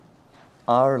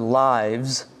Our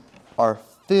lives are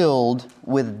filled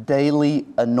with daily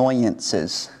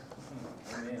annoyances.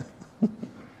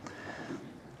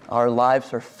 Our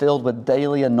lives are filled with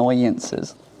daily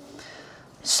annoyances.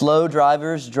 Slow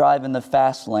drivers drive in the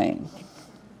fast lane.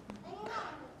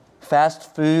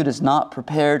 Fast food is not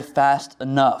prepared fast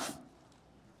enough.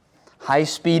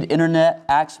 High-speed internet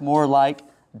acts more like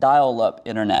dial-up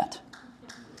internet.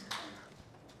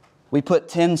 We put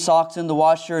 10 socks in the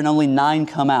washer and only 9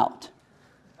 come out.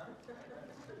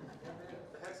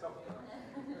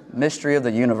 Mystery of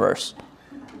the universe.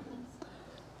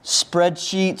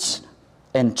 Spreadsheets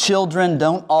and children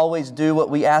don't always do what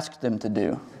we ask them to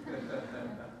do.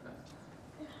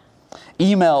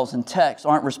 Emails and texts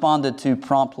aren't responded to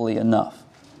promptly enough.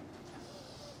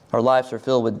 Our lives are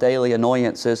filled with daily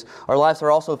annoyances. Our lives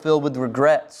are also filled with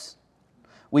regrets.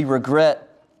 We regret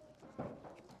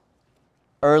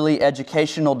early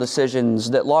educational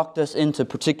decisions that locked us into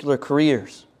particular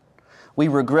careers. We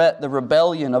regret the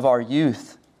rebellion of our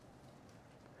youth.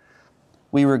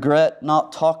 We regret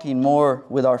not talking more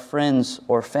with our friends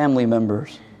or family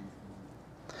members.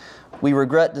 We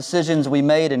regret decisions we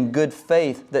made in good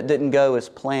faith that didn't go as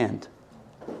planned.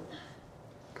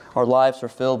 Our lives are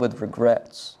filled with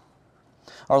regrets.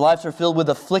 Our lives are filled with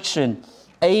affliction.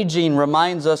 Aging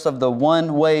reminds us of the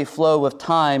one-way flow of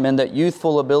time and that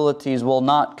youthful abilities will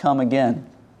not come again.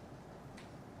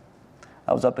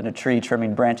 I was up in a tree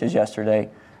trimming branches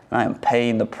yesterday, and I am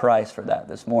paying the price for that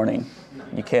this morning.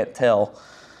 You can't tell,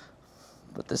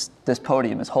 but this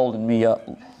podium is holding me up.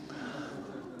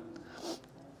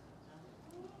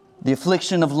 The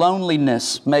affliction of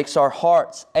loneliness makes our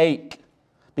hearts ache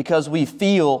because we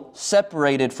feel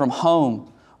separated from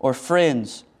home or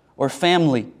friends or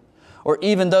family or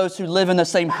even those who live in the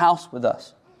same house with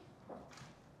us.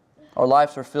 Our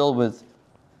lives are filled with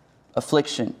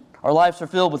affliction. Our lives are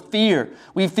filled with fear.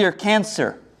 We fear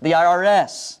cancer, the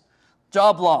IRS,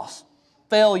 job loss,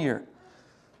 failure,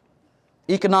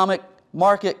 economic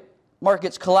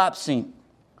markets collapsing,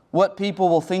 what people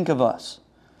will think of us,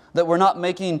 that we're not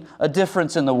making a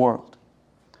difference in the world.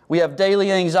 We have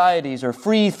daily anxieties or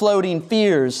free-floating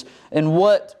fears and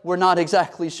what we're not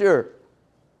exactly sure.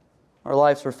 Our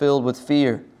lives are filled with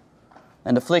fear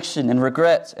and affliction and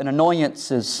regrets and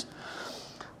annoyances.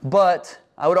 But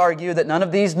I would argue that none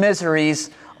of these miseries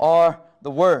are the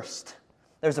worst.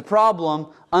 There's a problem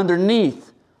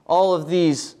underneath all of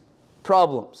these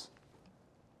problems.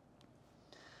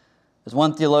 As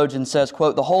one theologian says,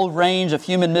 quote, "The whole range of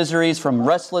human miseries from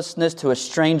restlessness to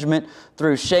estrangement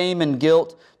through shame and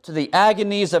guilt to the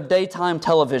agonies of daytime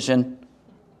television,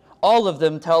 all of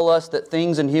them tell us that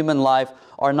things in human life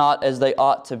are not as they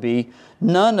ought to be.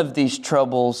 None of these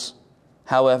troubles,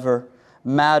 however,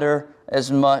 matter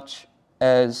as much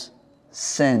as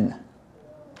sin."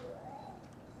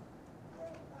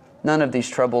 None of these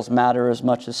troubles matter as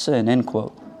much as sin, end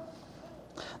quote.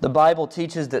 The Bible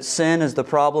teaches that sin is the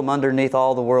problem underneath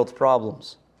all the world's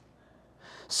problems.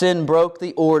 Sin broke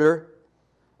the order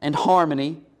and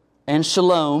harmony and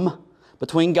shalom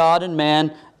between God and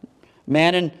man,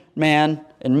 man and man,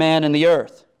 and man and the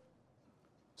earth.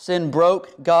 Sin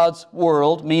broke God's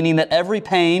world, meaning that every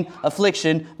pain,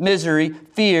 affliction, misery,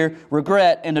 fear,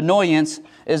 regret, and annoyance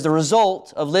is the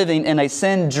result of living in a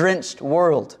sin-drenched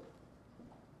world.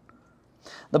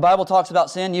 The Bible talks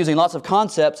about sin using lots of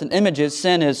concepts and images.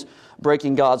 Sin is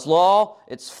breaking God's law.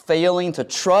 It's failing to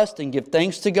trust and give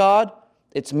thanks to God.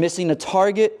 It's missing a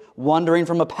target, wandering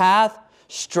from a path,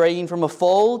 straying from a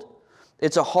fold.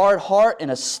 It's a hard heart and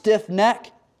a stiff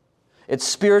neck. It's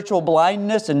spiritual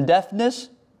blindness and deafness.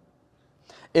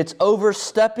 It's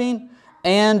overstepping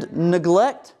and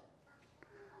neglect.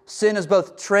 Sin is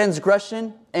both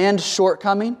transgression and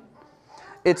shortcoming.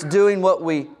 It's doing what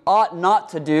we ought not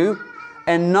to do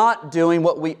and not doing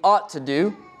what we ought to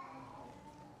do.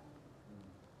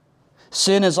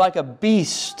 Sin is like a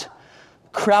beast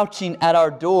crouching at our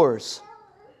doors,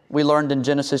 we learned in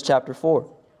Genesis chapter 4.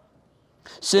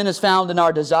 Sin is found in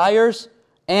our desires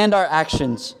and our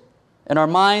actions, in our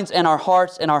minds and our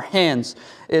hearts and our hands.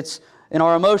 It's in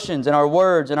our emotions and our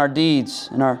words and our deeds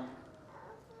and our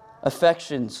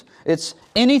affections. It's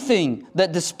anything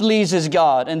that displeases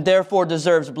God and therefore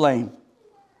deserves blame.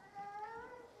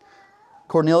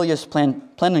 Cornelius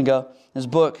Plantinga, his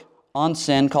book on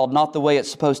sin called Not the Way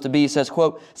It's Supposed to Be, says,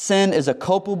 quote, "Sin is a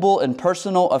culpable and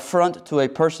personal affront to a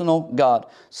personal God."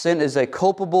 Sin is a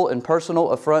culpable and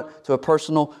personal affront to a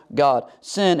personal God.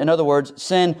 Sin, in other words,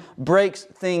 sin breaks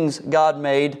things God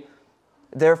made,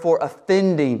 therefore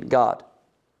offending God.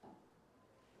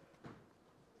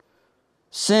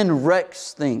 Sin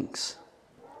wrecks things.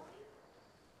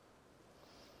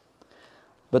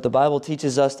 But the Bible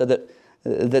teaches us that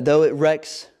that though it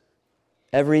wrecks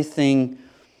everything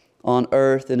on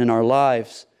earth and in our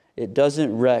lives, it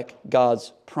doesn't wreck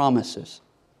God's promises.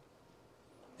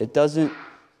 It doesn't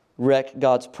wreck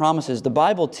God's promises. The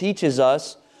Bible teaches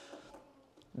us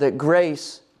that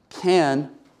grace can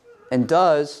and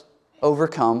does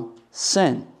overcome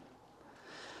sin.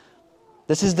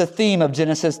 This is the theme of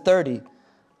Genesis 30. If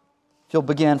you'll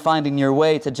begin finding your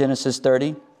way to Genesis 30,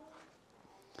 it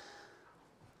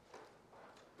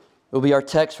will be our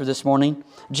text for this morning.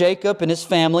 Jacob and his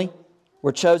family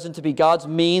were chosen to be God's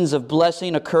means of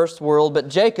blessing a cursed world, but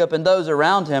Jacob and those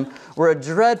around him were a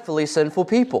dreadfully sinful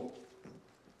people.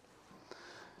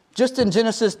 Just in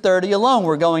Genesis 30 alone,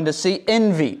 we're going to see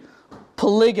envy,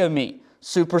 polygamy,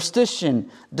 superstition,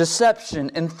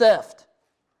 deception, and theft.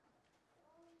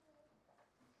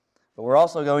 But we're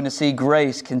also going to see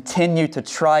grace continue to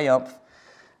triumph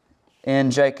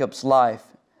in Jacob's life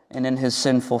and in his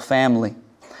sinful family.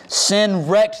 Sin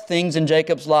wrecked things in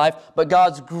Jacob's life, but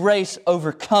God's grace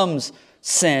overcomes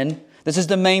sin. This is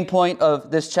the main point of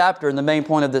this chapter and the main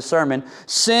point of this sermon.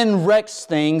 Sin wrecks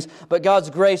things, but God's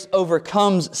grace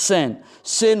overcomes sin.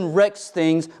 Sin wrecks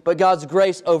things, but God's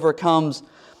grace overcomes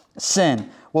sin.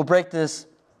 We'll break this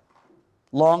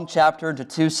long chapter into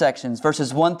two sections.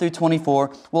 Verses 1 through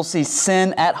 24, we'll see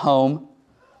sin at home.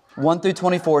 1 through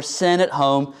 24, sin at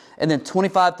home. And then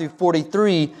 25 through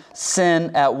 43,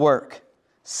 sin at work.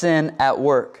 Sin at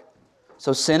work.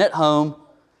 So sin at home,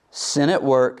 sin at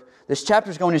work. This chapter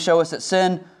is going to show us that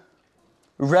sin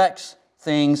wrecks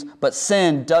things, but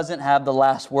sin doesn't have the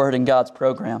last word in God's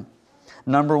program.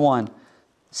 Number one,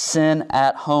 sin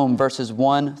at home, verses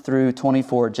 1 through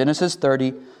 24. Genesis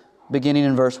 30, beginning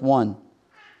in verse 1.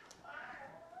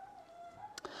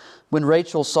 When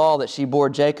Rachel saw that she bore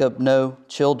Jacob no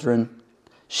children,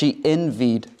 she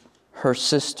envied her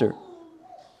sister.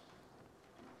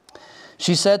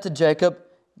 She said to Jacob,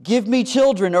 "Give me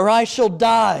children, or I shall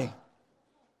die."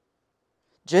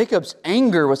 Jacob's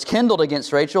anger was kindled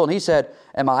against Rachel, and he said,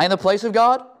 "Am I in the place of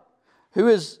God? Who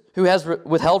has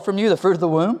withheld from you the fruit of the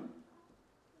womb?"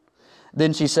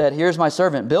 Then she said, "Here's my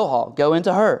servant Bilhah. Go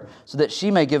into her, so that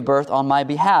she may give birth on my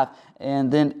behalf,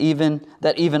 and then even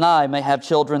I may have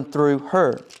children through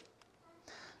her."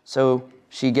 So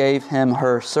she gave him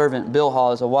her servant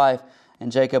Bilhah as a wife,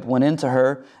 and Jacob went into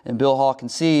her, and Bilhah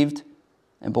conceived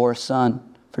and bore a son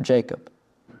for Jacob.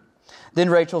 Then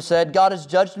Rachel said, "God has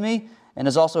judged me, and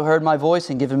has also heard my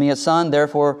voice and given me a son."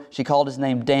 Therefore she called his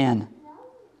name Dan.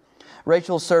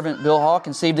 Rachel's servant Bilhah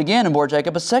conceived again and bore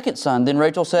Jacob a second son. Then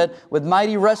Rachel said, "With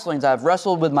mighty wrestlings I have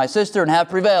wrestled with my sister and have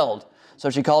prevailed." So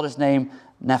she called his name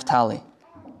Naphtali.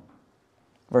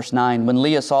 Verse 9, when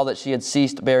Leah saw that she had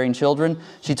ceased bearing children,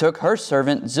 she took her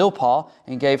servant Zilpah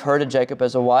and gave her to Jacob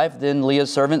as a wife. Then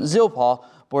Leah's servant Zilpah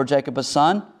bore Jacob a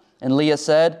son, and Leah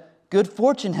said, "Good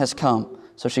fortune has come."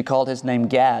 So she called his name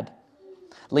Gad.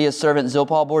 Leah's servant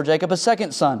Zilpah bore Jacob a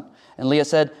second son, and Leah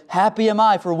said, "Happy am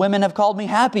I, for women have called me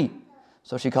happy."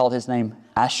 So she called his name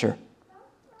Asher.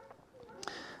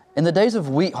 In the days of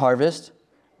wheat harvest,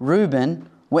 Reuben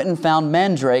went and found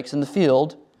mandrakes in the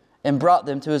field and brought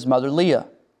them to his mother Leah.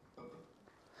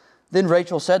 Then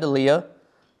Rachel said to Leah,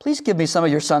 "Please give me some of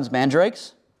your son's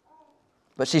mandrakes."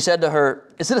 But she said to her,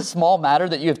 "Is it a small matter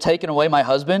that you have taken away my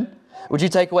husband? Would you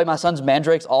take away my son's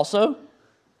mandrakes also?"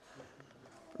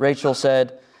 Rachel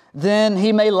said, "Then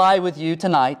he may lie with you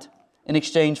tonight in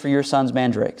exchange for your son's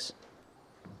mandrakes."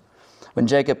 When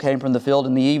Jacob came from the field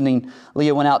in the evening,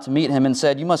 Leah went out to meet him and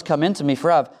said, "You must come in to me,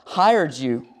 for I have hired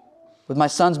you with my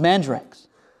son's mandrakes."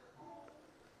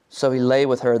 So he lay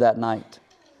with her that night.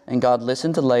 And God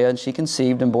listened to Leah, and she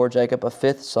conceived and bore Jacob a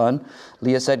fifth son.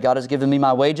 Leah said, "God has given me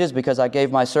my wages because I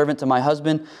gave my servant to my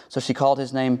husband." So she called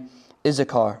his name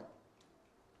Issachar.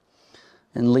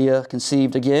 And Leah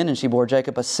conceived again, and she bore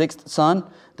Jacob a sixth son.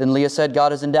 Then Leah said,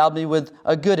 "God has endowed me with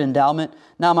a good endowment.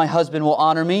 Now my husband will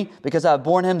honor me because I have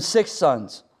borne him 6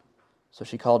 sons. So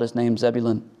she called his name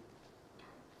Zebulun.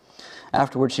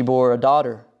 Afterward she bore a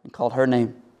daughter and called her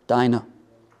name Dinah.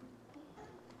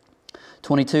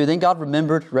 22, then God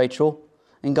remembered Rachel,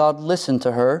 and God listened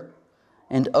to her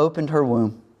and opened her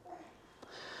womb.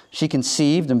 She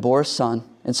conceived and bore a son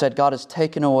and said, "God has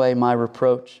taken away my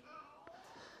reproach."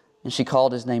 And she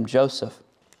called his name Joseph,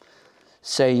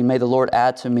 saying, "May the Lord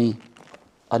add to me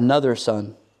another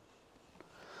son."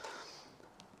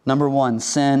 Number 1,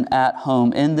 sin at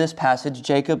home. In this passage,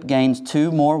 Jacob gains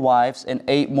 2 more wives and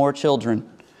 8 more children.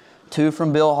 2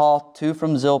 from Bilhah, 2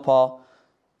 from Zilpah,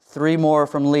 3 more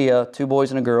from Leah, 2 boys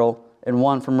and a girl, and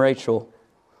 1 from Rachel.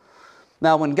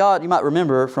 Now when God, you might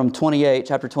remember from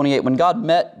chapter 28, when God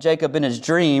met Jacob in his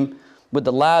dream, With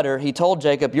the latter, he told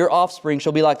Jacob, your offspring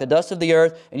shall be like the dust of the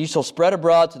earth, and you shall spread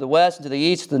abroad to the west, and to the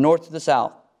east, to the north, to the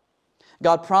south.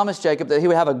 God promised Jacob that he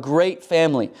would have a great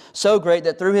family, so great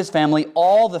that through his family,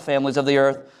 all the families of the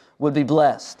earth would be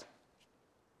blessed.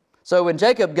 So when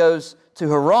Jacob goes to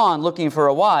Haran looking for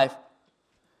a wife,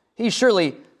 he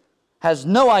surely has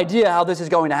no idea how this is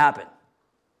going to happen.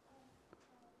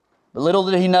 But little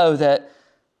did he know that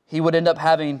he would end up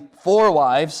having 4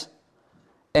 wives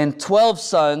and 12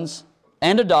 sons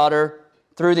and a daughter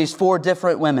through these 4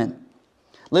 different women.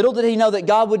 Little did he know that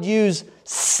God would use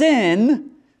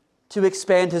sin to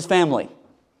expand his family.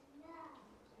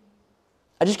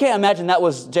 I just can't imagine that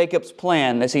was Jacob's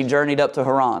plan as he journeyed up to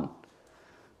Haran.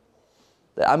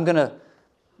 That I'm going to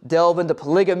delve into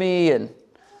polygamy and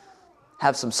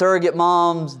have some surrogate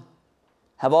moms,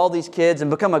 have all these kids, and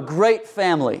become a great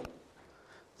family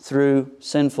through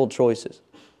sinful choices.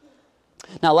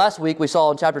 Now, last week we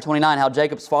saw in chapter 29 how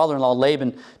Jacob's father-in-law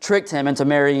Laban tricked him into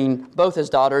marrying both his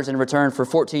daughters in return for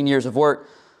 14 years of work.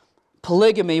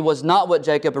 Polygamy was not what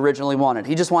Jacob originally wanted.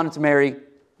 He just wanted to marry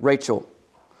Rachel.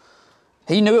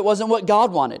 He knew it wasn't what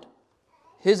God wanted.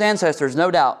 His ancestors,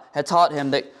 no doubt, had taught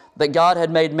him that God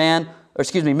had made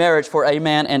marriage for a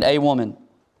man and a woman.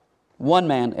 One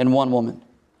man and one woman.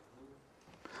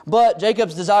 But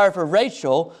Jacob's desire for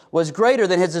Rachel was greater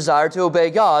than his desire to obey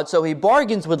God, so he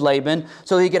bargains with Laban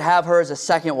so he could have her as a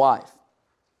second wife.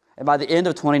 And by the end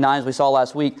of 29, as we saw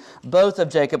last week, both of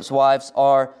Jacob's wives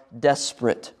are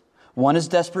desperate. One is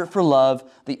desperate for love,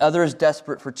 the other is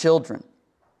desperate for children.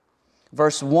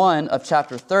 Verse 1 of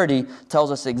chapter 30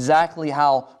 tells us exactly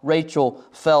how Rachel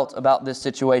felt about this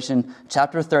situation.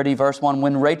 Chapter 30, verse 1,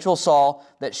 when Rachel saw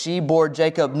that she bore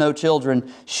Jacob no children,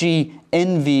 she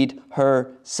envied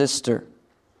her sister.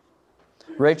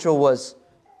 Rachel was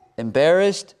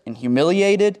embarrassed and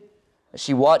humiliated as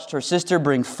she watched her sister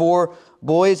bring 4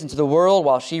 boys into the world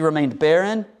while she remained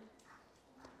barren.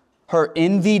 Her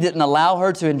envy didn't allow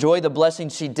her to enjoy the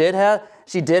blessings she did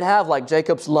have, like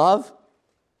Jacob's love.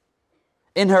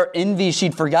 In her envy,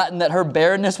 she'd forgotten that her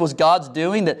barrenness was God's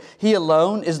doing, that He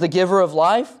alone is the giver of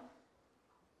life.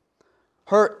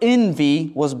 Her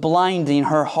envy was blinding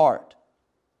her heart.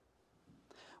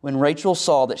 When Rachel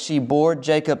saw that she bore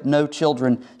Jacob no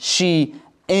children, she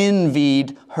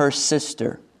envied her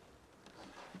sister.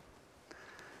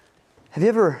 Have you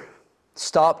ever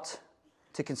stopped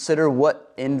to consider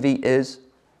what envy is?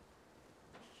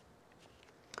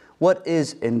 What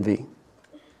is envy?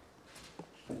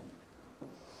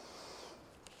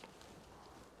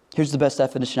 Here's the best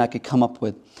definition I could come up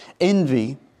with.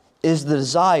 Envy is the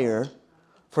desire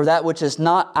for that which is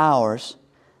not ours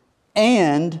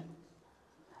and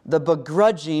the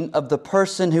begrudging of the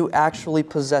person who actually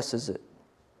possesses it.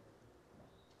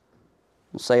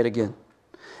 We'll say it again.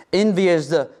 Envy is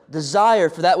the desire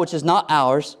for that which is not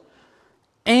ours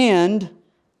and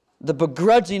the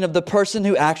begrudging of the person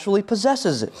who actually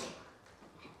possesses it.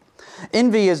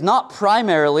 Envy is not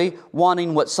primarily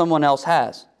wanting what someone else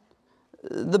has.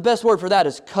 The best word for that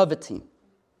is coveting.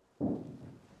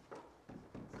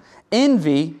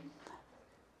 Envy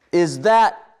is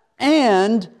that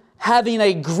and having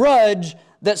a grudge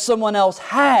that someone else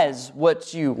has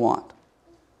what you want.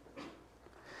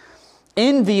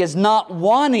 Envy is not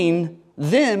wanting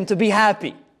them to be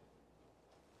happy.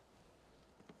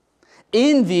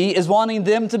 Envy is wanting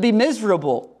them to be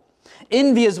miserable.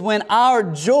 Envy is when our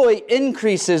joy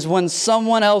increases when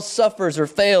someone else suffers or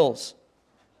fails.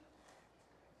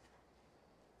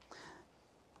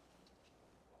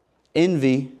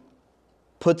 Envy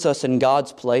puts us in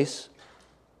God's place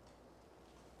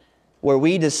where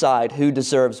we decide who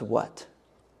deserves what.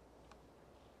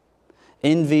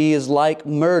 Envy is like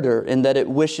murder in that it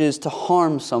wishes to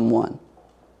harm someone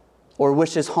or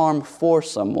wishes harm for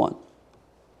someone.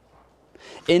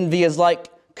 Envy is like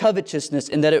covetousness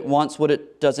in that it wants what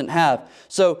it doesn't have.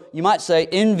 So you might say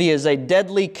envy is a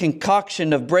deadly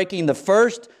concoction of breaking the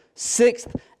 1st,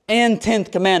 6th, and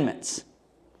 10th commandments.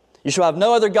 You shall have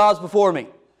no other gods before me.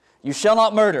 You shall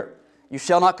not murder. You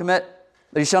shall not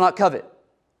covet. I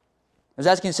was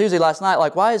asking Susie last night,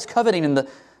 why is coveting in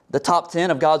the top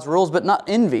 10 of God's rules, but not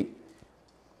envy?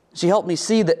 She helped me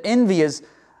see that envy is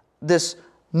this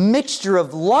mixture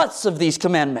of lots of these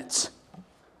commandments.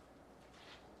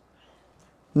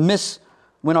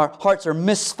 When our hearts are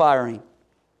misfiring,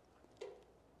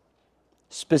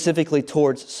 specifically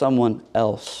towards someone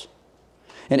else.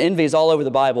 And envy is all over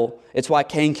the Bible. It's why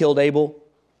Cain killed Abel.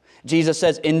 Jesus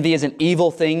says envy is an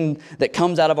evil thing that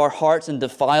comes out of our hearts and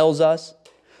defiles us.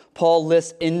 Paul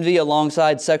lists envy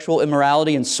alongside sexual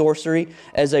immorality and sorcery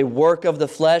as a work of the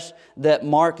flesh that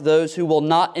mark those who will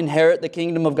not inherit the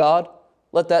kingdom of God.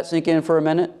 Let that sink in for a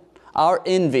minute. Our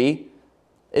envy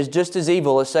is just as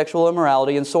evil as sexual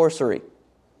immorality and sorcery.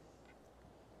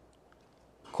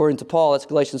 According to Paul, that's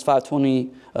Galatians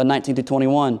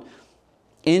 5:19-21.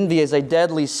 Envy is a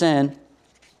deadly sin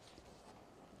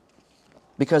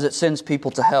because it sends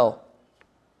people to hell.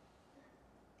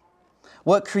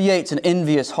 What creates an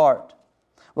envious heart?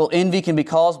 Well, envy can be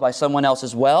caused by someone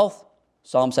else's wealth,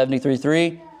 Psalm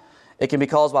 73:3. It can be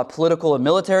caused by political and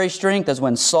military strength, as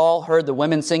when Saul heard the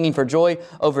women singing for joy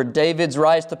over David's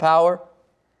rise to power.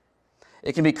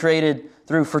 It can be created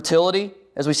through fertility,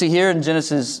 as we see here in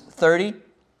Genesis 30.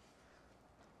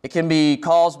 It can be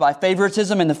caused by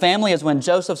favoritism in the family, as when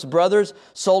Joseph's brothers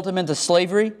sold him into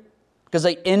slavery because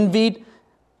they envied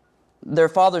their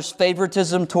father's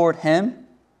favoritism toward him.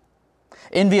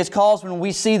 Envy is caused when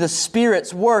we see the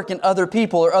Spirit's work in other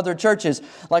people or other churches,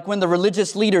 like when the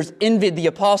religious leaders envied the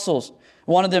apostles,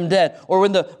 wanted them dead, or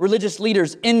when the religious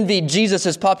leaders envied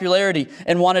Jesus' popularity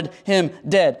and wanted him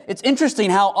dead. It's interesting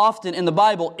how often in the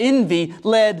Bible envy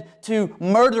led to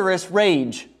murderous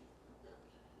rage.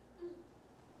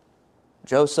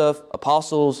 Joseph,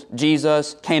 apostles,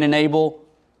 Jesus, Cain and Abel.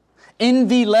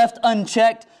 Envy left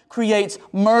unchecked creates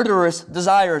murderous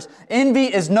desires. Envy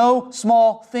is no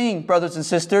small thing, brothers and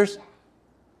sisters.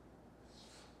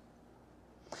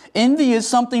 Envy is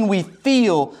something we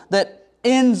feel that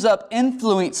ends up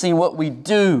influencing what we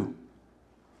do.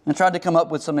 I tried to come up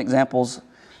with some examples.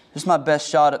 Just my best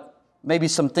shot at maybe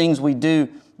some things we do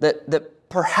that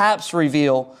perhaps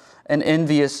reveal an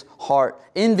envious heart.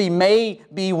 Envy may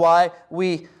be why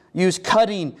we use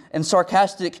cutting and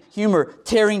sarcastic humor,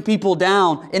 tearing people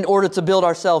down in order to build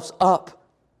ourselves up.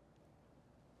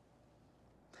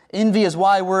 Envy is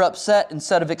why we're upset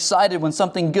instead of excited when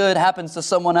something good happens to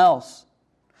someone else.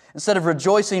 Instead of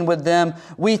rejoicing with them,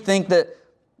 we think that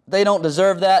they don't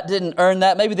deserve that, didn't earn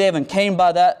that. Maybe they even came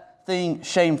by that thing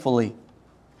shamefully.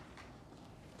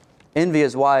 Envy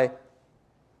is why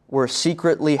we're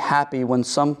secretly happy when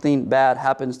something bad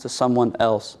happens to someone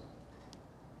else.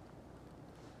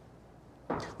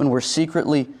 When we're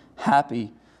secretly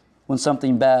happy when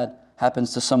something bad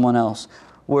happens to someone else.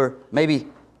 We're maybe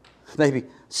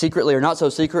secretly or not so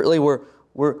secretly,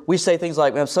 we say things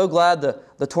like, I'm so glad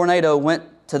the tornado went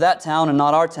to that town and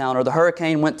not our town, or the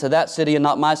hurricane went to that city and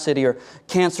not my city, or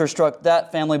cancer struck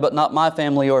that family but not my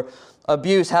family, or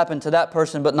abuse happened to that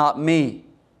person but not me.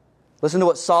 Listen to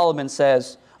what Solomon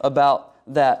says about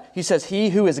that. He says, he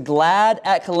who is glad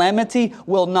at calamity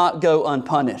will not go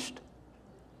unpunished.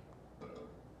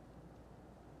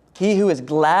 He who is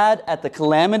glad at the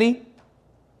calamity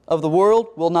of the world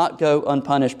will not go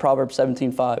unpunished. Proverbs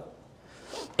 17:5.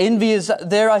 Envy is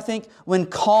there, I think, when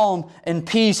calm and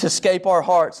peace escape our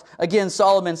hearts. Again,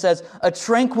 Solomon says, a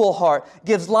tranquil heart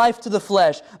gives life to the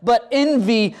flesh, but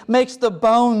envy makes the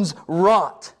bones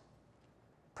rot.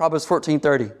 Proverbs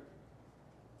 14:30.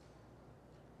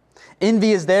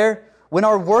 Envy is there when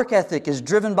our work ethic is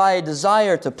driven by a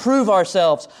desire to prove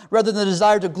ourselves rather than a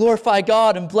desire to glorify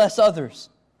God and bless others.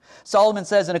 Solomon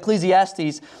says in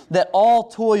Ecclesiastes that all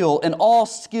toil and all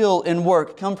skill in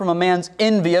work come from a man's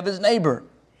envy of his neighbor.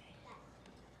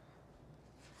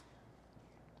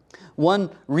 One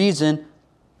reason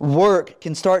work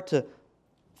can start to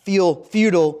feel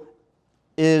futile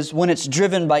is when it's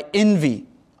driven by envy.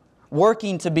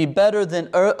 Working to be better than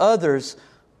others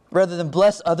rather than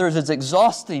bless others is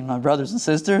exhausting, my brothers and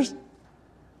sisters.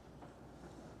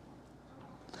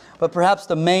 But perhaps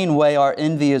the main way our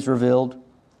envy is revealed,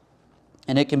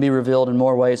 and it can be revealed in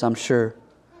more ways, I'm sure.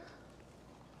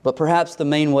 But perhaps the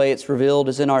main way it's revealed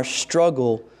is in our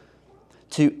struggle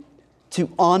to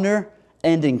honor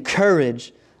and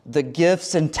encourage the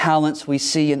gifts and talents we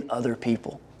see in other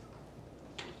people.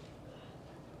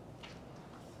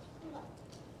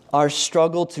 Our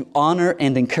struggle to honor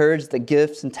and encourage the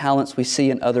gifts and talents we see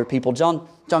in other people. John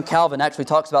Calvin actually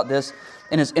talks about this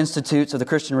in his Institutes of the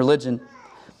Christian Religion.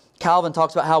 Calvin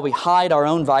talks about how we hide our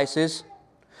own vices,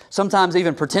 sometimes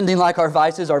even pretending like our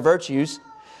vices are virtues.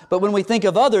 But when we think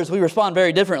of others, we respond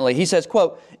very differently. He says,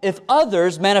 quote, if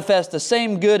others manifest the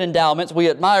same good endowments we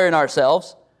admire in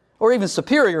ourselves, or even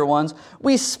superior ones,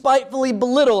 we spitefully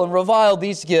belittle and revile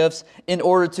these gifts in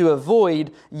order to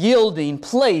avoid yielding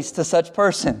place to such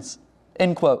persons.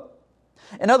 End quote.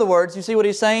 In other words, you see what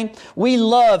he's saying? We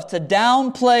love to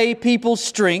downplay people's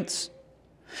strengths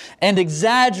and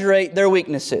exaggerate their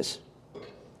weaknesses.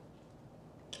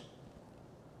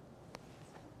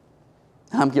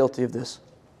 I'm guilty of this.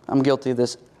 I'm guilty of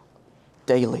this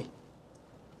daily.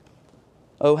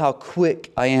 Oh, how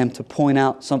quick I am to point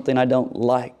out something I don't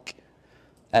like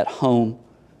at home.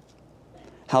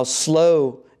 How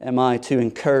slow am I to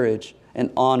encourage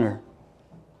and honor.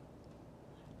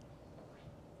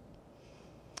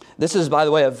 This is, by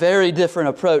the way, a very different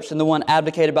approach than the one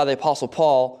advocated by the Apostle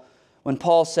Paul when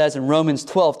Paul says in Romans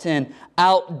 12:10,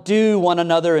 outdo one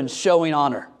another in showing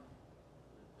honor.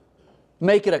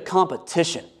 Make it a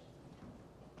competition.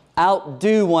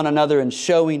 Outdo one another in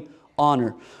showing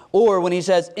honor. Or when he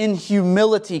says, in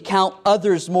humility, count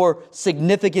others more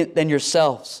significant than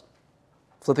yourselves.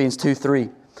 Philippians 2:3.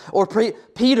 Or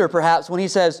Peter, perhaps, when he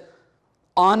says,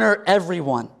 honor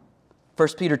everyone. 1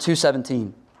 Peter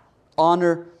 2:17.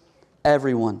 Honor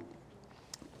everyone.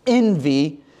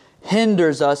 Envy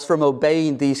hinders us from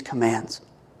obeying these commands.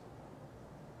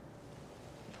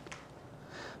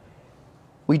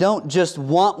 We don't just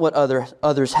want what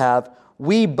others have,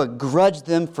 we begrudge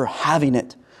them for having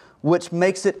it, which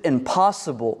makes it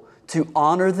impossible to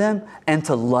honor them and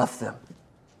to love them.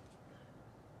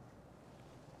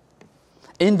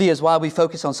 Envy is why we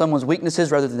focus on someone's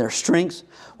weaknesses rather than their strengths,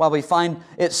 why we find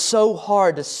it so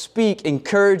hard to speak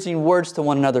encouraging words to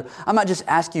one another. I might just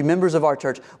ask you, members of our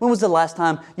church, when was the last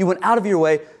time you went out of your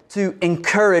way to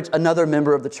encourage another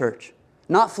member of the church?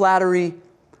 Not flattery,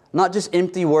 not just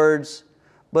empty words,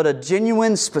 but a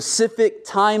genuine, specific,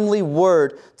 timely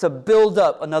word to build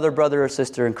up another brother or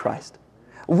sister in Christ.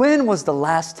 When was the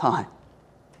last time?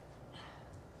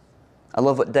 I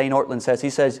love what Dane Ortland says.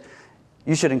 He says,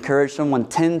 you should encourage someone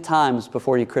 10 times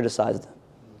before you criticize them.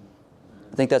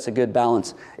 I think that's a good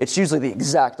balance. It's usually the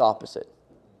exact opposite.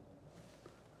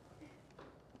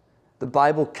 The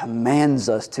Bible commands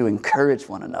us to encourage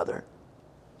one another.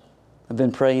 I've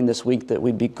been praying this week that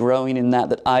we'd be growing in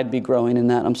that I'd be growing in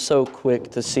that. I'm so quick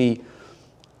to see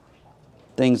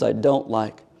things I don't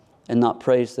like and not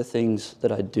praise the things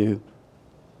that I do.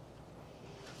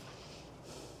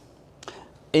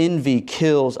 Envy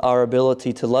kills our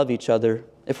ability to love each other.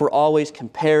 If we're always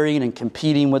comparing and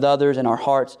competing with others in our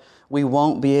hearts, we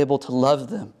won't be able to love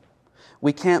them.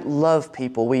 We can't love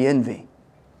people we envy.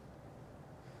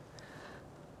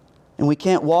 And we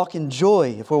can't walk in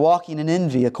joy if we're walking in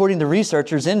envy. According to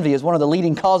researchers, envy is one of the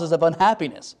leading causes of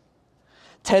unhappiness.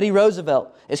 Teddy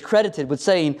Roosevelt is credited with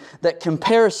saying that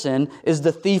comparison is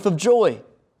the thief of joy.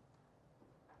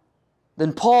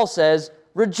 Then Paul says,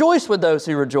 rejoice with those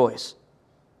who rejoice.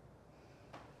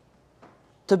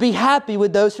 To be happy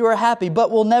with those who are happy, but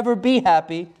will never be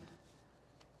happy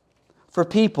for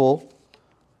people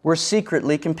we're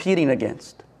secretly competing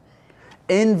against.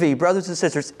 Envy, brothers and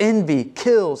sisters, envy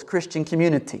kills Christian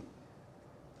community.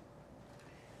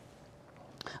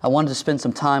 I wanted to spend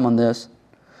some time on this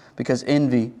because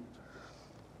envy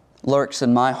lurks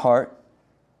in my heart.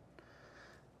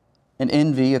 And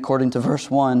envy, according to verse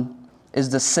 1, is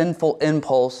the sinful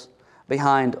impulse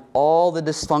behind all the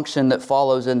dysfunction that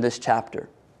follows in this chapter.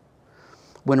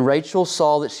 When Rachel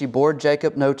saw that she bore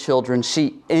Jacob no children,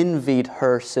 she envied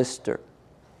her sister.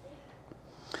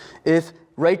 If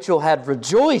Rachel had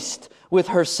rejoiced with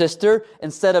her sister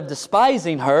instead of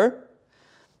despising her,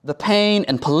 the pain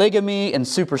and polygamy and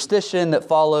superstition that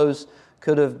follows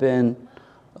could have been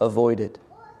avoided.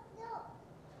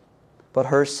 But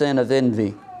her sin of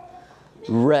envy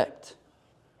wrecked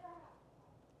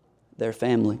their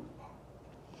family.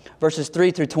 Verses 3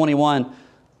 through 21,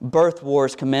 birth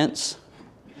wars commence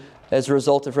as a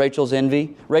result of Rachel's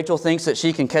envy. Rachel thinks that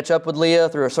she can catch up with Leah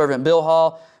through her servant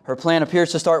Bilhah. Her plan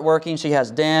appears to start working. She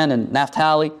has Dan and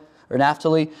Naphtali.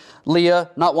 Leah,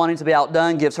 not wanting to be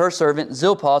outdone, gives her servant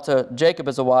Zilpah to Jacob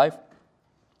as a wife.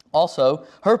 Also,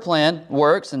 her plan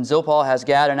works, and Zilpah has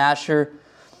Gad and Asher.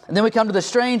 And then we come to the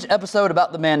strange episode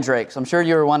about the mandrakes. I'm sure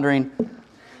you were wondering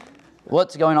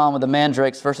what's going on with the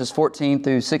mandrakes, verses 14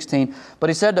 through 16. But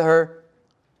he said to her,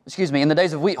 in the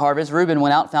days of wheat harvest, Reuben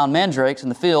went out and found mandrakes in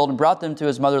the field and brought them to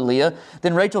his mother Leah.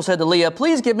 Then Rachel said to Leah,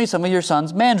 please give me some of your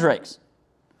son's mandrakes.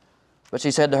 But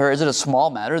she said to her, is it a small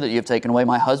matter that you have taken away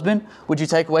my husband? Would you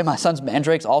take away my son's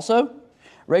mandrakes also?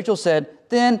 Rachel said,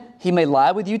 then he may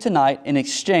lie with you tonight in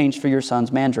exchange for your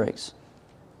son's mandrakes.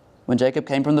 When Jacob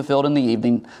came from the field in the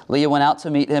evening, Leah went out to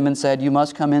meet him and said, you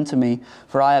must come in to me,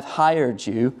 for I have hired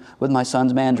you with my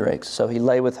son's mandrakes. So he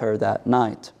lay with her that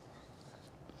night.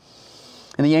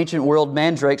 In the ancient world,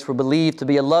 mandrakes were believed to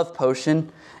be a love potion,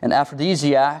 an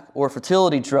aphrodisiac, or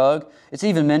fertility drug. It's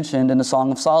even mentioned in the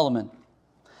Song of Solomon.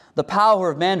 The power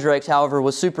of mandrakes, however,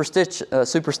 was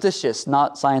superstitious,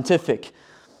 not scientific.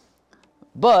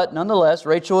 But nonetheless,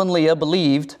 Rachel and Leah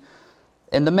believed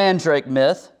in the mandrake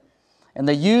myth, and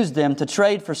they used them to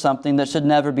trade for something that should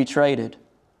never be traded.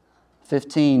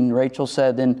 15, Rachel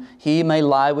said, then he may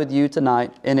lie with you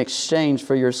tonight in exchange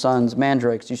for your son's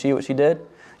mandrakes. You see what she did?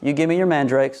 You give me your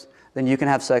mandrakes, then you can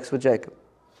have sex with Jacob.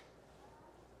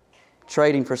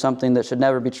 Trading for something that should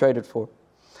never be traded for.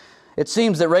 It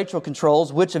seems that Rachel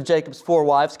controls which of Jacob's 4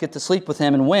 wives get to sleep with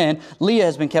him and when. Leah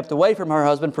has been kept away from her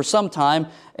husband for some time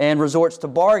and resorts to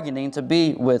bargaining to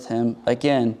be with him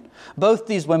again. Both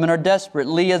these women are desperate.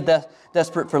 Leah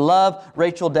desperate for love,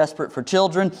 Rachel desperate for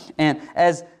children. And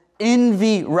as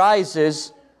envy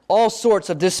rises, all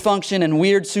sorts of dysfunction and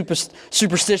weird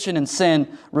superstition and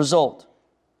sin result.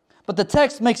 But the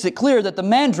text makes it clear that the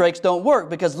mandrakes don't work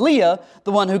because Leah,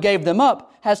 the one who gave them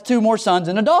up, has 2 more sons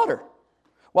and a daughter,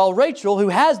 while Rachel, who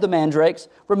has the mandrakes,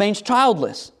 remains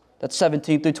childless. That's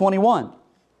 17 through 21.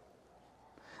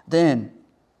 Then,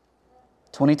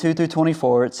 22 through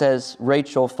 24, it says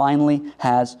Rachel finally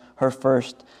has her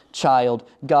first child.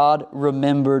 God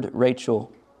remembered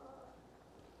Rachel,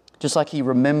 just like He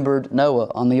remembered Noah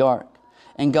on the ark.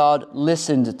 And God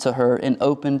listened to her and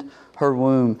opened her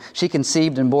womb. She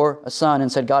conceived and bore a son and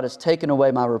said, God has taken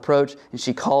away my reproach. And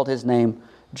she called his name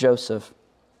Joseph.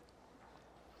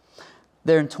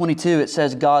 There in 22 it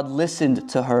says God listened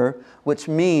to her, which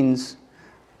means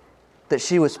that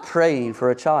she was praying for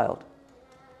a child.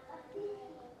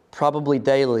 Probably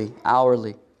daily,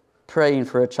 hourly, praying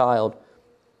for a child.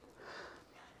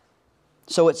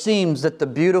 So it seems that the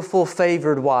beautiful,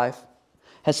 favored wife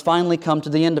has finally come to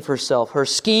the end of herself. Her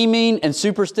scheming and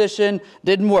superstition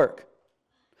didn't work.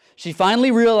 She finally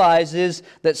realizes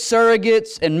that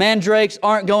surrogates and mandrakes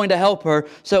aren't going to help her.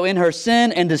 So in her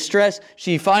sin and distress,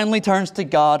 she finally turns to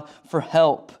God for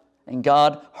help. And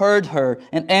God heard her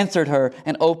and answered her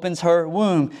and opens her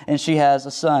womb. And she has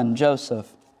a son,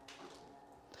 Joseph.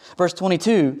 Verse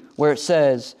 22, where it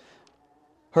says,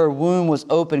 her womb was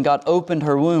open. God opened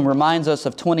her womb. Reminds us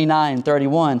of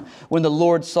 29:31, when the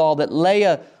Lord saw that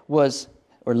Leah,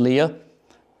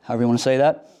 however you want to say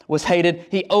that, was hated.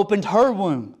 He opened her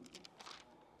womb.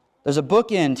 There's a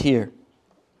bookend here.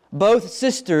 Both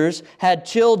sisters had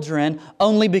children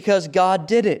only because God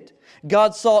did it.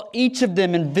 God saw each of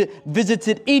them and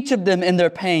visited each of them in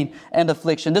their pain and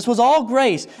affliction. This was all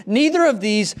grace. Neither of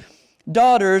these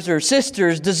daughters or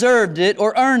sisters deserved it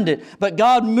or earned it, but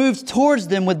God moved towards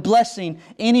them with blessing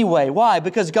anyway. Why?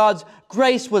 Because God's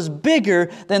grace was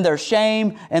bigger than their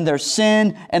shame and their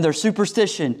sin and their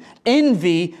superstition.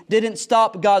 Envy didn't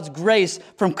stop God's grace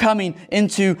from coming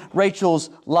into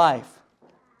Rachel's life.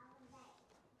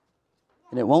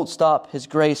 And it won't stop His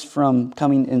grace from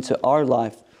coming into our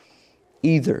life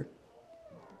either.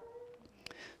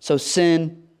 So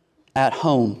sin at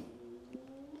home.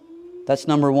 That's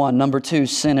number 1. Number 2,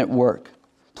 sin at work.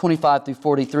 25 through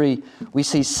 43, we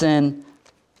see sin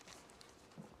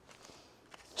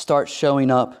start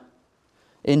showing up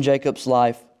in Jacob's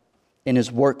life, in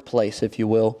his workplace, if you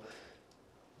will.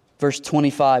 Verse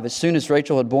 25, as soon as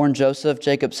Rachel had borne Joseph,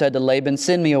 Jacob said to Laban,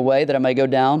 send me away that I may go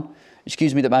that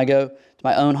I may go to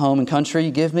my own home and country.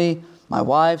 Give me my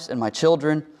wives and my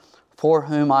children, for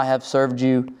whom I have served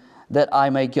you, that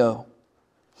I may go.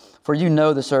 For you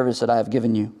know the service that I have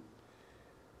given you.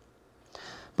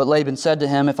 But Laban said to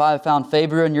him, if I have found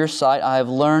favor in your sight, I have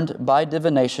learned by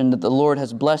divination that the Lord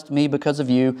has blessed me because of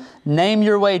you. Name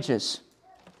your wages,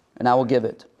 and I will give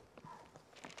it.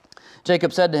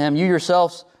 Jacob said to him, you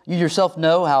yourself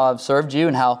know how I've served you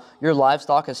and how your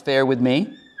livestock has fared with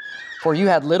me. For you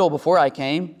had little before I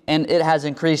came, and it has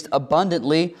increased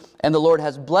abundantly, and the Lord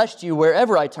has blessed you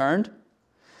wherever I turned.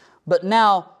 But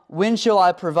now, when shall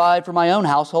I provide for my own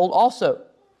household also?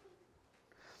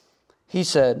 He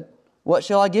said, what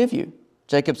shall I give you?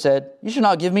 Jacob said, you shall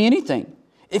not give me anything.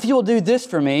 If you will do this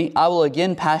for me, I will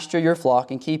again pasture your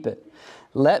flock and keep it.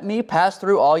 Let me pass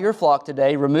through all your flock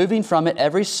today, removing from it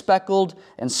every speckled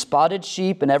and spotted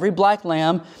sheep and every black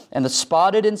lamb, and the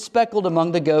spotted and speckled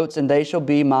among the goats, and they shall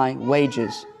be my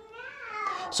wages.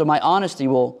 So my honesty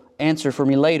will answer for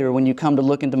me later when you come to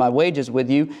look into my wages with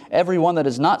you. Every one that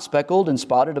is not speckled and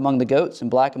spotted among the goats and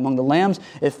black among the lambs,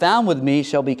 if found with me,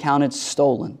 shall be counted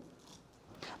stolen.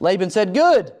 Laban said,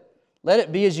 good, let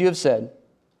it be as you have said.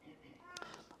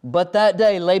 But that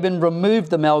day Laban removed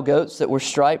the male goats that were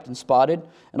striped and spotted,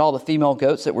 and all the female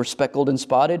goats that were speckled and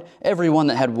spotted, every one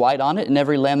that had white on it, and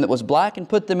every lamb that was black, and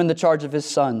put them in the charge of his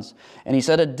sons. And he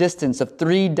set a distance of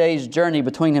 3 days' journey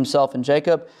between himself and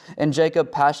Jacob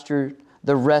pastured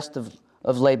the rest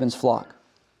of Laban's flock.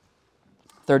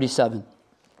 37.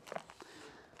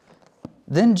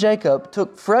 Then Jacob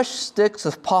took fresh sticks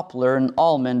of poplar and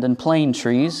almond and plane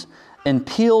trees and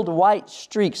peeled white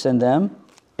streaks in them,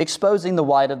 exposing the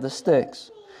white of the sticks.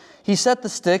 He set the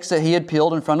sticks that he had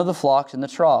peeled in front of the flocks in the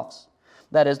troughs,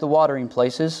 that is, the watering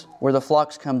places where the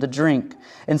flocks come to drink.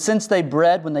 And since they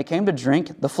bred when they came to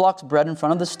drink, the flocks bred in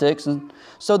front of the sticks, and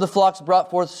so the flocks brought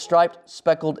forth striped,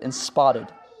 speckled, and spotted.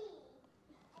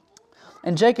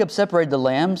 And Jacob separated the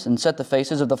lambs and set the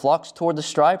faces of the flocks toward the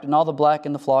striped and all the black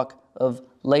in the flock of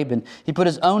Laban. He put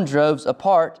his own droves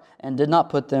apart and did not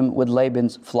put them with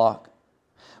Laban's flock.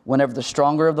 Whenever the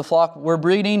stronger of the flock were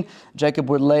breeding, Jacob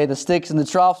would lay the sticks in the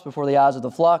troughs before the eyes of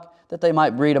the flock, that they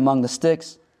might breed among the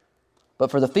sticks. But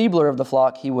for the feebler of the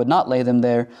flock, he would not lay them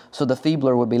there, so the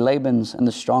feebler would be Laban's and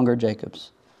the stronger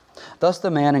Jacob's. Thus the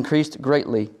man increased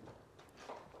greatly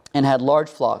and had large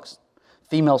flocks,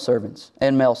 female servants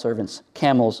and male servants,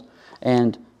 camels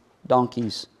and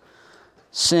donkeys.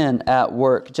 Sin at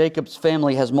work. Jacob's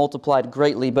family has multiplied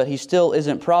greatly, but he still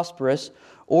isn't prosperous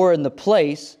or in the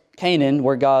place, Canaan,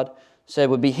 where God said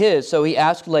would be his. So he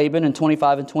asked Laban in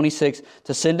 25 and 26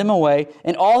 to send him away,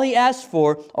 and all he asked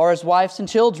for are his wives and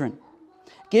children.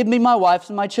 Give me my wives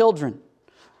and my children,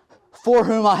 for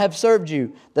whom I have served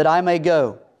you, that I may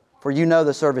go, for you know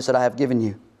the service that I have given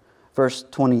you. Verse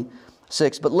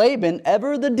 26. But Laban,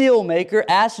 ever the deal maker,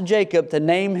 asked Jacob to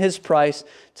name his price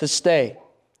to stay.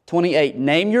 28.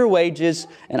 Name your wages,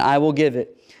 and I will give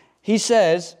it. He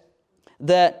says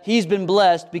that he's been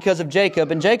blessed because of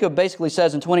Jacob. And Jacob basically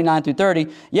says in 29 through 30,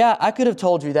 yeah, I could have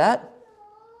told you that.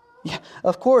 Yeah,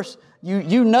 of course,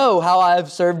 you know how I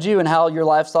have served you and how your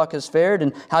livestock has fared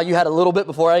and how you had a little bit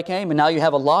before I came and now you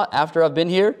have a lot after I've been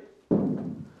here.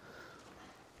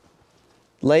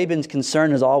 Laban's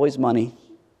concern is always money.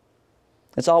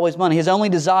 It's always money. His only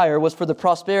desire was for the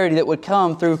prosperity that would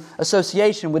come through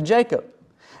association with Jacob.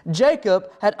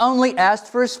 Jacob had only asked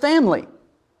for his family.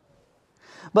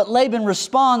 But Laban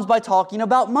responds by talking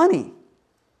about money.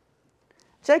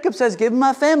 Jacob says, give me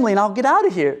my family and I'll get out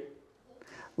of here.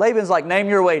 Laban's like, name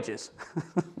your wages.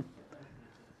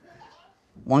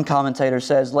 One commentator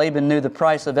says, Laban knew the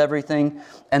price of everything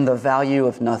and the value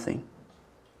of nothing.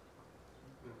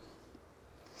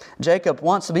 Jacob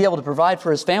wants to be able to provide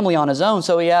for his family on his own,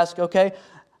 so he asks, okay,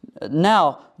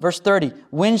 now, verse 30,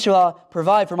 when shall I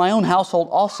provide for my own household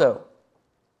also?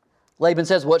 Laban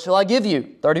says, what shall I give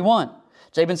you? 31.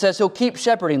 Jacob says he'll keep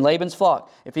shepherding Laban's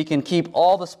flock if he can keep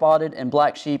all the spotted and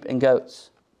black sheep and goats.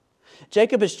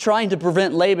 Jacob is trying to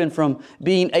prevent Laban from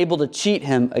being able to cheat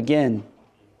him again.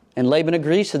 And Laban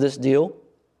agrees to this deal.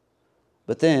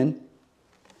 But then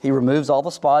he removes all the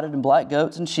spotted and black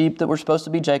goats and sheep that were supposed to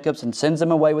be Jacob's and sends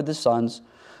them away with his sons.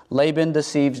 Laban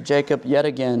deceives Jacob yet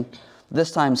again,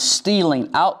 this time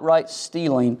outright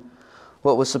stealing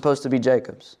what was supposed to be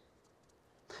Jacob's.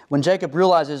 When Jacob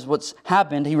realizes what's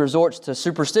happened, he resorts to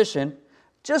superstition,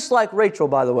 just like Rachel,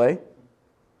 by the way.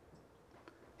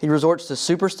 He resorts to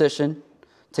superstition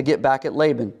to get back at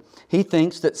Laban. He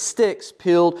thinks that sticks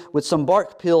peeled with some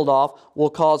bark peeled off will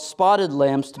cause spotted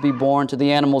lambs to be born to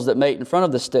the animals that mate in front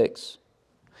of the sticks.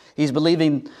 He's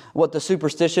believing what the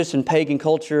superstitious and pagan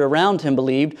culture around him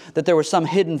believed, that there was some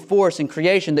hidden force in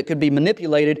creation that could be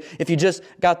manipulated if you just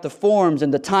got the forms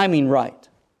and the timing right.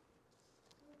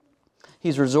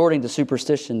 He's resorting to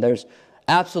superstition. There's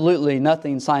absolutely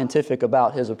nothing scientific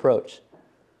about his approach.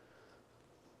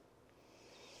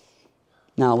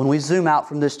 Now, when we zoom out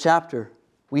from this chapter,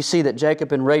 we see that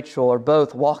Jacob and Rachel are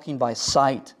both walking by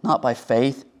sight, not by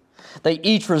faith. They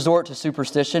each resort to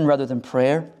superstition rather than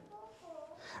prayer.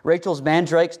 Rachel's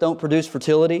mandrakes don't produce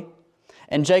fertility,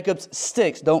 and Jacob's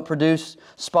sticks don't produce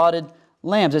spotted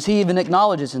lambs, as he even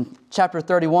acknowledges in chapter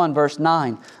 31, verse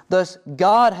 9. Thus,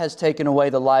 God has taken away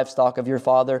the livestock of your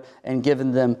father and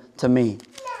given them to me.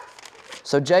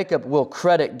 So Jacob will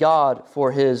credit God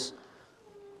for his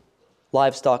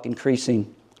livestock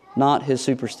increasing, not his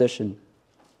superstition.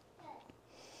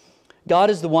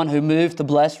 God is the one who moved to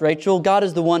bless Rachel. God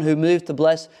is the one who moved to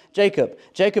bless Jacob.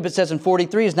 Jacob, it says in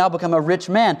 43, has now become a rich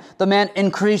man. The man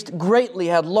increased greatly,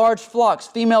 had large flocks,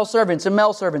 female servants and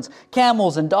male servants,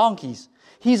 camels and donkeys.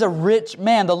 He's a rich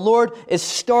man. The Lord is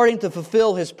starting to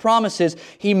fulfill His promises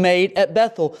He made at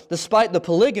Bethel. Despite the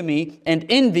polygamy and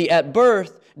envy at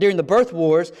birth, during the birth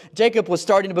wars, Jacob was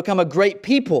starting to become a great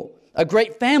people, a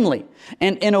great family,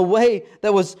 and in a way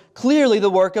that was clearly the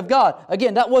work of God.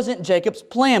 Again, that wasn't Jacob's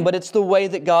plan, but it's the way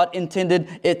that God intended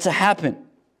it to happen.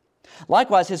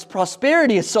 Likewise, his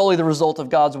prosperity is solely the result of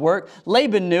God's work.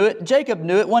 Laban knew it. Jacob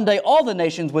knew it. One day, all the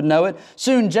nations would know it.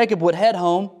 Soon, Jacob would head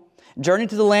home, journey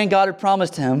to the land God had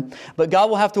promised him. But God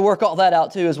will have to work all that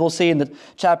out too, as we'll see in the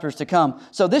chapters to come.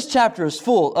 So this chapter is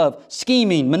full of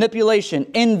scheming, manipulation,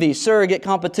 envy, surrogate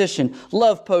competition,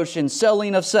 love potions,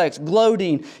 selling of sex,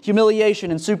 gloating,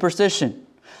 humiliation, and superstition.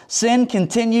 Sin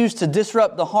continues to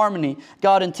disrupt the harmony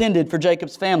God intended for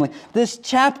Jacob's family. This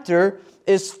chapter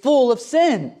is full of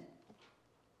sin.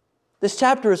 This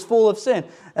chapter is full of sin.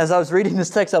 As I was reading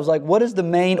this text, I was like, what is the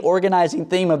main organizing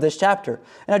theme of this chapter?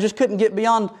 And I just couldn't get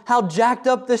beyond how jacked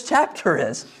up this chapter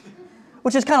is.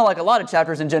 which is kind of like a lot of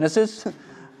chapters in Genesis,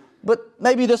 but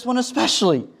maybe this one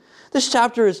especially. This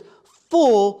chapter is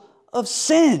full of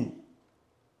sin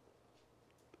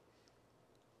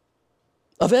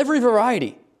of every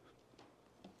variety.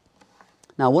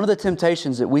 Now, one of the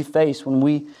temptations that we face when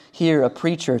we hear a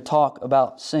preacher talk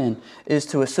about sin is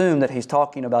to assume that he's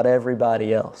talking about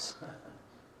everybody else.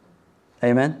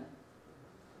 Amen?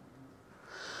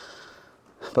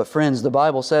 But friends, the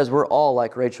Bible says we're all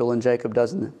like Rachel and Jacob,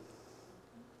 doesn't it?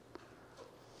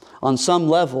 On some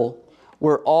level,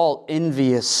 we're all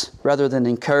envious rather than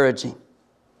encouraging.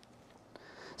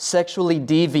 Sexually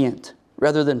deviant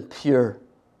rather than pure.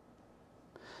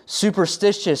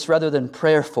 Superstitious rather than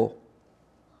prayerful.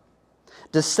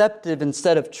 Deceptive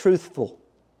instead of truthful.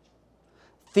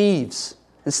 Thieves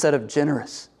instead of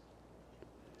generous.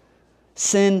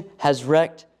 Sin has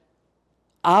wrecked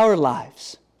our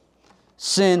lives.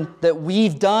 Sin that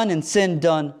we've done and sin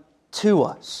done to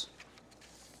us.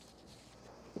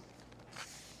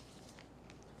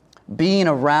 Being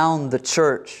around the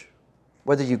church,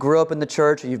 whether you grew up in the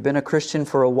church or you've been a Christian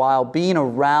for a while, being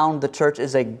around the church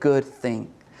is a good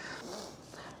thing.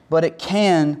 But it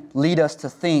can lead us to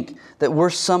think that we're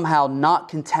somehow not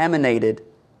contaminated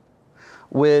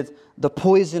with the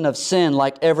poison of sin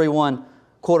like everyone,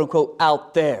 quote unquote,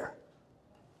 out there.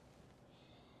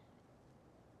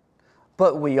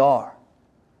 But we are.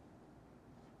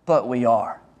 But we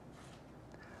are.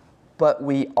 But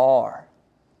we are.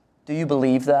 Do you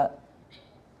believe that?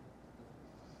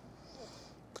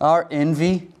 Our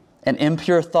envy and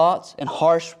impure thoughts and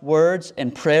harsh words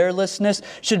and prayerlessness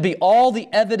should be all the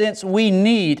evidence we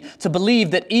need to believe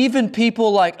that even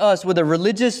people like us with a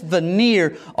religious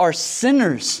veneer are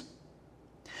sinners.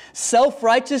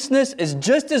 Self-righteousness is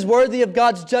just as worthy of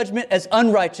God's judgment as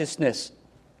unrighteousness.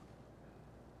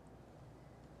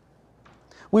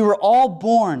 We were all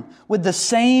born with the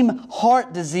same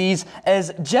heart disease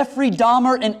as Jeffrey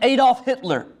Dahmer and Adolf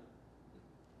Hitler.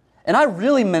 And I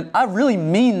really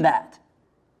mean that.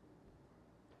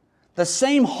 The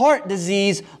same heart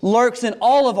disease lurks in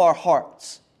all of our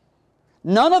hearts.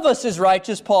 None of us is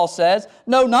righteous, Paul says.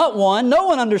 No, not one. No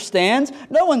one understands.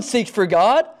 No one seeks for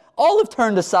God. All have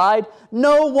turned aside.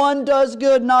 No one does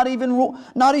good, not even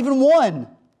one.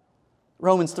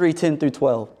 Romans 3:10 through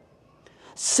 12.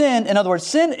 Sin, in other words,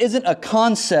 sin isn't a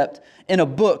concept in a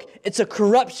book. It's a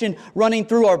corruption running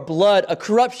through our blood, a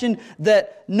corruption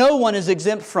that no one is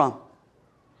exempt from.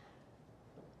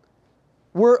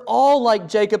 We're all like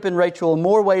Jacob and Rachel in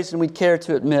more ways than we'd care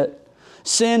to admit.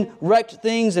 Sin wrecked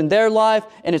things in their life,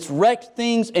 and it's wrecked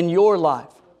things in your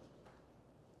life.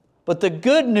 But the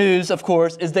good news, of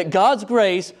course, is that God's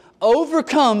grace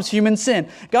overcomes human sin.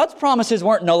 God's promises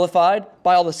weren't nullified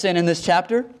by all the sin in this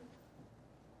chapter.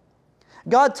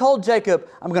 God told Jacob,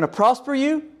 I'm going to prosper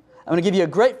you, I'm going to give you a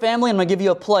great family, and I'm going to give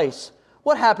you a place.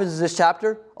 What happens in this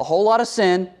chapter? A whole lot of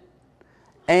sin,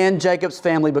 and Jacob's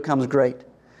family becomes great.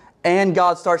 And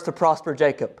God starts to prosper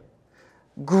Jacob.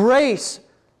 Grace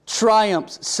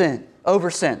triumphs sin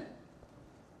over sin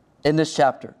in this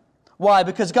chapter. Why?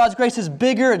 Because God's grace is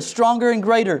bigger and stronger and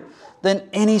greater than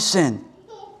any sin.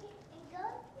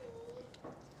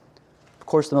 Of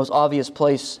course, the most obvious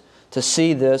place to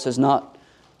see this is not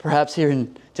perhaps here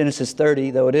in Genesis 30,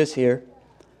 though it is here.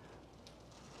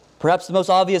 Perhaps the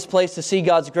most obvious place to see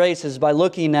God's grace is by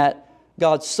looking at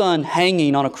God's Son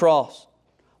hanging on a cross.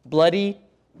 Bloody,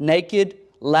 naked,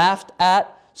 laughed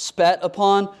at, spat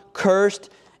upon, cursed,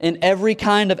 in every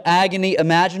kind of agony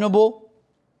imaginable.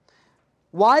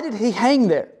 Why did He hang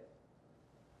there?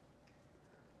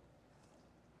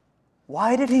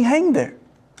 Why did He hang there?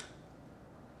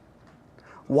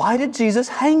 Why did Jesus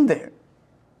hang there?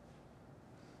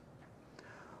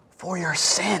 For your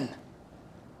sin.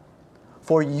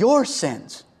 For your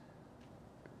sins.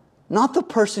 Not the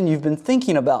person you've been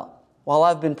thinking about while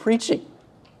I've been preaching.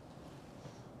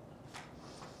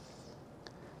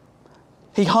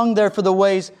 He hung there for the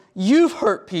ways you've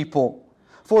hurt people,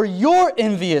 for your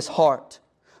envious heart,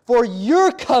 for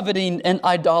your coveting and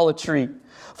idolatry,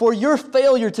 for your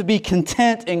failure to be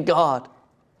content in God,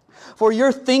 for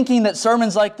your thinking that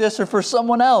sermons like this are for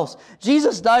someone else.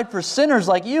 Jesus died for sinners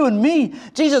like you and me.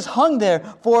 Jesus hung there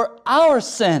for our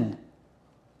sin.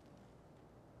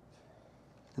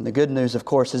 And the good news, of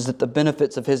course, is that the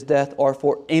benefits of His death are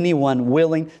for anyone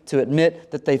willing to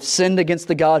admit that they've sinned against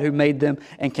the God who made them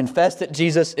and confess that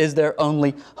Jesus is their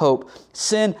only hope.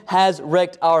 Sin has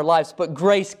wrecked our lives, but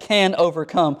grace can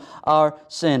overcome our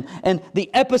sin. And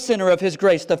the epicenter of His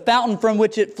grace, the fountain from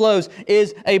which it flows,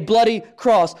 is a bloody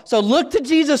cross. So look to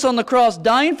Jesus on the cross,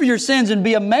 dying for your sins, and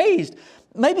be amazed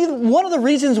maybe one of the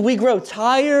reasons we grow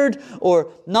tired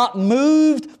or not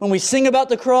moved when we sing about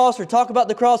the cross or talk about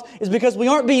the cross is because we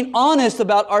aren't being honest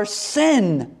about our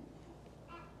sin.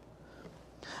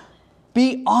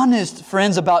 Be honest,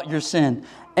 friends, about your sin.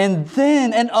 And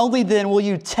then, and only then, will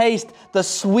you taste the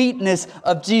sweetness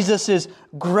of Jesus'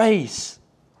 grace.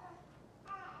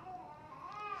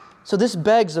 So this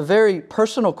begs a very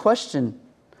personal question.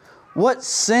 What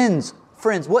sins,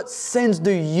 friends, what sins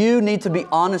do you need to be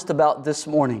honest about this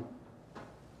morning?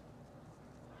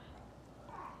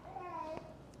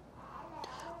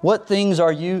 What things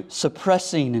are you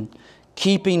suppressing and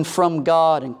keeping from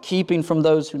God and keeping from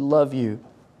those who love you?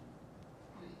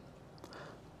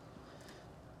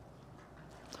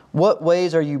 What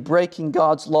ways are you breaking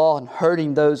God's law and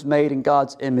hurting those made in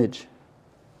God's image?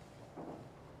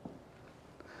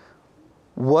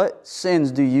 What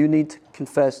sins do you need to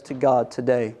confess to God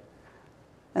today?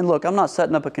 And look, I'm not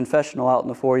setting up a confessional out in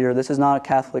the foyer. This is not a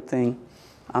Catholic thing.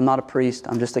 I'm not a priest.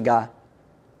 I'm just a guy.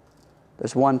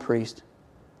 There's one priest,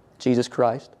 Jesus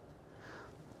Christ.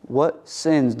 What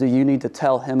sins do you need to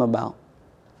tell Him about?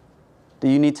 Do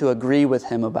you need to agree with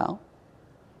Him about?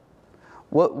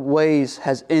 What ways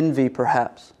has envy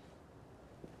perhaps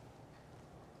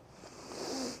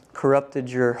corrupted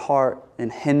your heart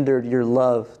and hindered your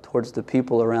love towards the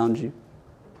people around you?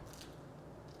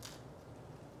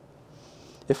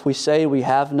 If we say we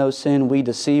have no sin, we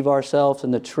deceive ourselves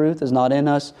and the truth is not in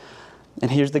us.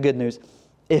 And here's the good news.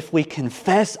 If we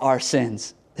confess our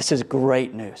sins, this is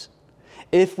great news.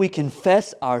 If we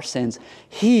confess our sins,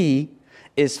 He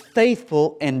is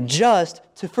faithful and just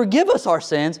to forgive us our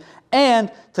sins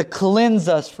and to cleanse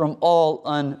us from all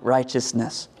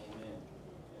unrighteousness. Amen.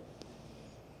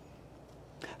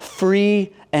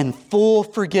 Free and full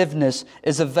forgiveness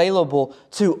is available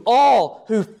to all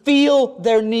who feel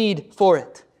their need for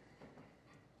it.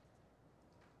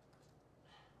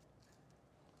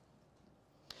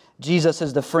 Jesus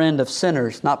is the friend of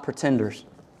sinners, not pretenders.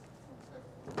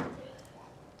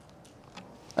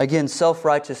 Again,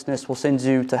 self-righteousness will send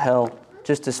you to hell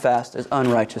just as fast as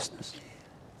unrighteousness.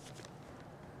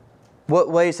 What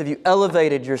ways have you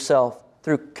elevated yourself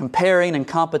through comparing and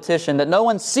competition that no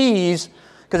one sees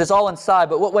because it's all inside,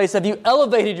 but what ways have you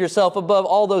elevated yourself above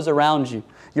all those around you?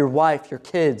 Your wife, your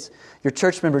kids, your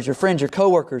church members, your friends, your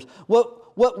coworkers.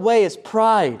 What way is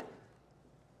pride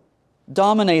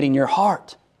dominating your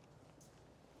heart?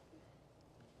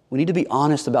 We need to be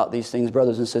honest about these things,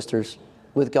 brothers and sisters,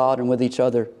 with God and with each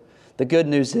other. The good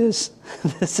news is,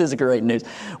 this is great news,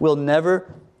 we'll never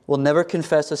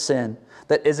confess a sin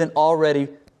that isn't already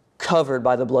covered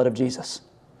by the blood of Jesus.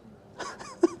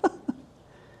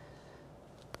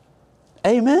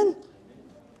 Amen?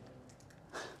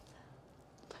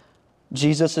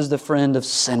 Jesus is the friend of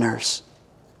sinners.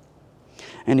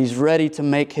 And He's ready to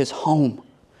make His home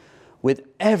with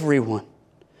everyone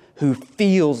who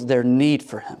feels their need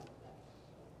for Him.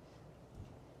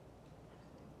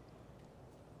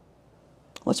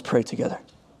 Let's pray together.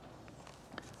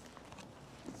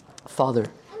 Father,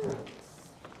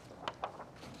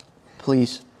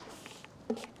 please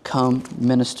come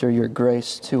minister your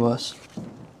grace to us.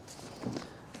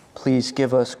 Please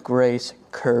give us grace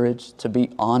and courage to be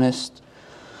honest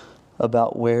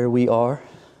about where we are,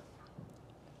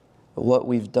 what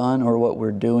we've done or what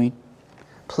we're doing.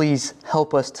 Please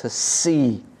help us to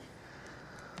see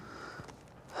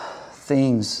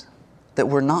things that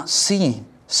we're not seeing.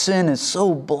 Sin is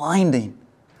so blinding.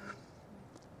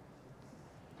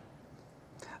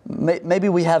 Maybe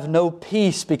we have no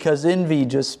peace because envy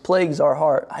just plagues our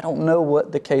heart. I don't know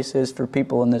what the case is for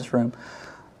people in this room.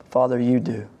 Father, you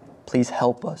do. Please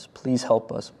help us. Please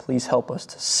help us. Please help us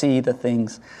to see the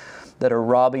things that are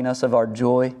robbing us of our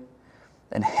joy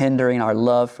and hindering our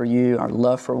love for you, our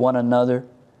love for one another.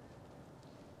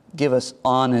 Give us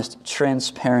honest,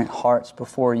 transparent hearts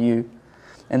before you.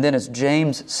 And then as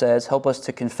James says, help us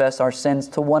to confess our sins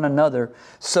to one another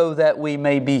so that we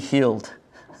may be healed.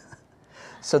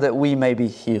 So that we may be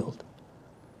healed.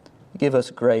 Give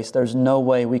us grace. There's no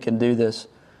way we can do this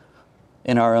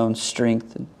in our own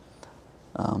strength.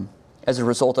 As a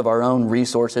result of our own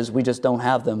resources, we just don't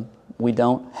have them. We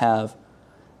don't have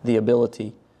the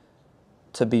ability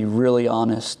to be really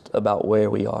honest about where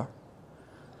we are.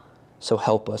 So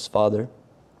help us, Father.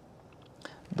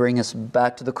 Bring us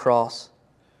back to the cross.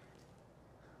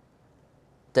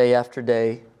 Day after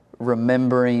day,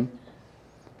 remembering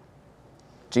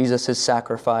Jesus'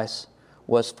 sacrifice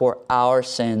was for our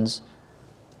sins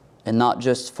and not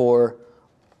just for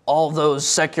all those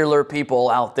secular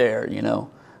people out there, you know.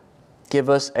 Give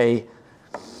us a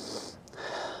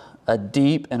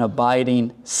deep and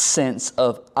abiding sense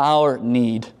of our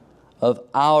need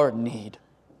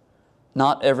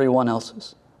not everyone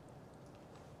else's.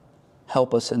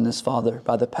 Help us in this, Father,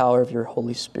 by the power of your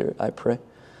Holy Spirit, I pray.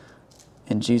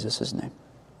 In Jesus' name,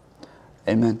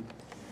 amen.